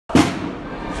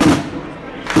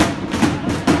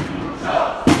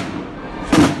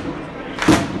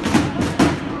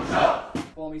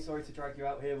Kwame, sorry to drag you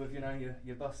out here with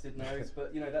your busted nose,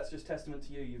 but that's just testament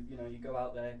to you. You go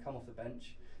out there, come off the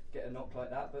bench, get a knock like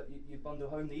that, but you bundle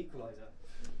home the equaliser.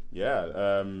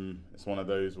 Yeah, it's one of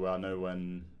those where I know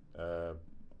when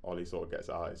Ollie sort of gets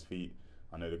it at his feet,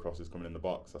 I know the cross is coming in the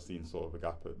box. I've seen sort of a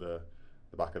gap at the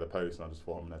back of the post, and I just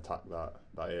thought I'm going to attack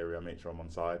that area, make sure I'm on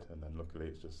side, and then luckily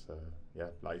it's just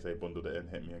like you say, bundled it in,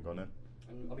 hit me and gone in.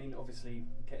 And I mean, obviously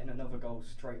getting another goal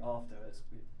straight after, it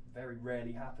very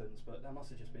rarely happens, but that must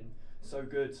have just been so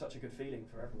good, such a good feeling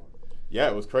for everyone. Yeah,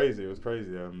 it was crazy.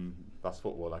 That's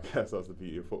football, I guess. That's the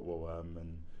beauty of football.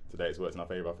 And today it's worked in our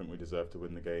favour. I think we deserved to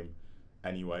win the game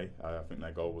anyway. I think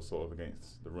their goal was sort of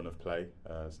against the run of play.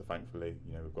 So thankfully,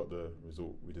 we've got the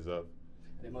result we deserve.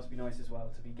 And it must be nice as well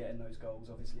to be getting those goals.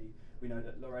 Obviously, we know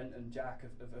that Laurent and Jack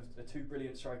are two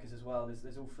brilliant strikers as well.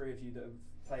 There's all three of you that are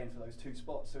playing for those two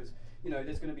spots. So it's,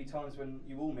 there's going to be times when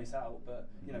you all miss out, but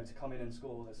to come in and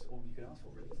score, that's all you can ask for,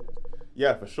 really, isn't it?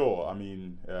 Yeah, for sure. I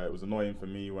mean, it was annoying for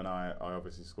me when I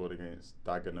obviously scored against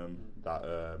Dagenham. That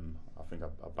I think I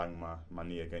banged my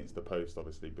knee against the post,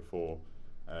 obviously, before,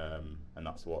 and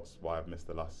that's why I've missed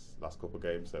the last couple of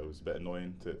games. So it was a bit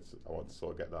annoying. I want to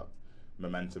sort of get that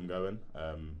momentum going,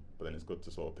 but then it's good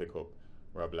to sort of pick up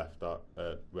where I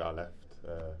left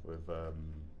with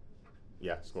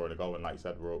scoring a goal. And like you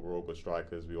said, we're all good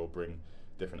strikers. We all bring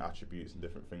different attributes and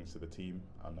different things to the team,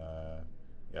 and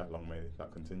long may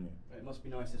that continue. It must be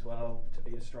nice as well to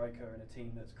be a striker in a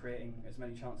team that's creating as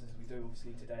many chances as we do.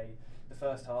 Obviously today, the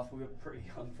first half, we were pretty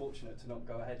unfortunate to not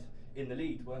go ahead in the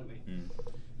lead, weren't we?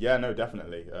 Yeah, no,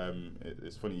 definitely.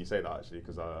 It's funny you say that, actually,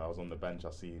 because I was on the bench.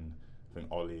 I think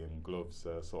Ollie and Gloves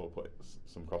sort of put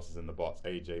some crosses in the box.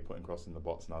 AJ putting crosses in the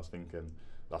box, and I was thinking,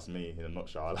 that's me in a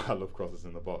nutshell. I love crosses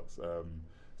in the box. So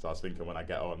I was thinking, when I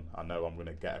get on, I know I'm going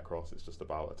to get across. It's just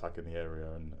about attacking the area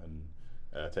and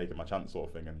taking my chance, sort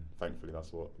of thing. And thankfully,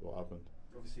 that's what happened.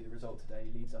 Obviously, the result today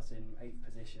leaves us in 8th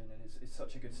position, and it's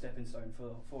such a good stepping stone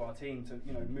for our team to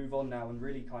move on now and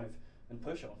really and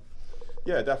push on.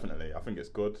 Yeah, definitely. I think it's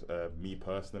good. Me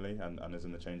personally, and as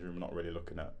in the change room, we're not really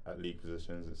looking at league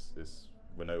positions.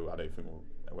 I don't think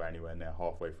we're anywhere near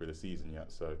halfway through the season yet.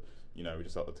 So we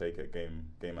just have to take it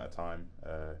game at a time.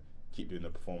 Keep doing the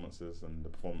performances, and the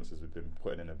performances we've been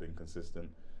putting in have been consistent.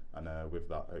 And with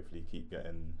that, hopefully keep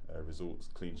getting results,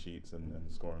 clean sheets,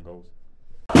 and scoring goals.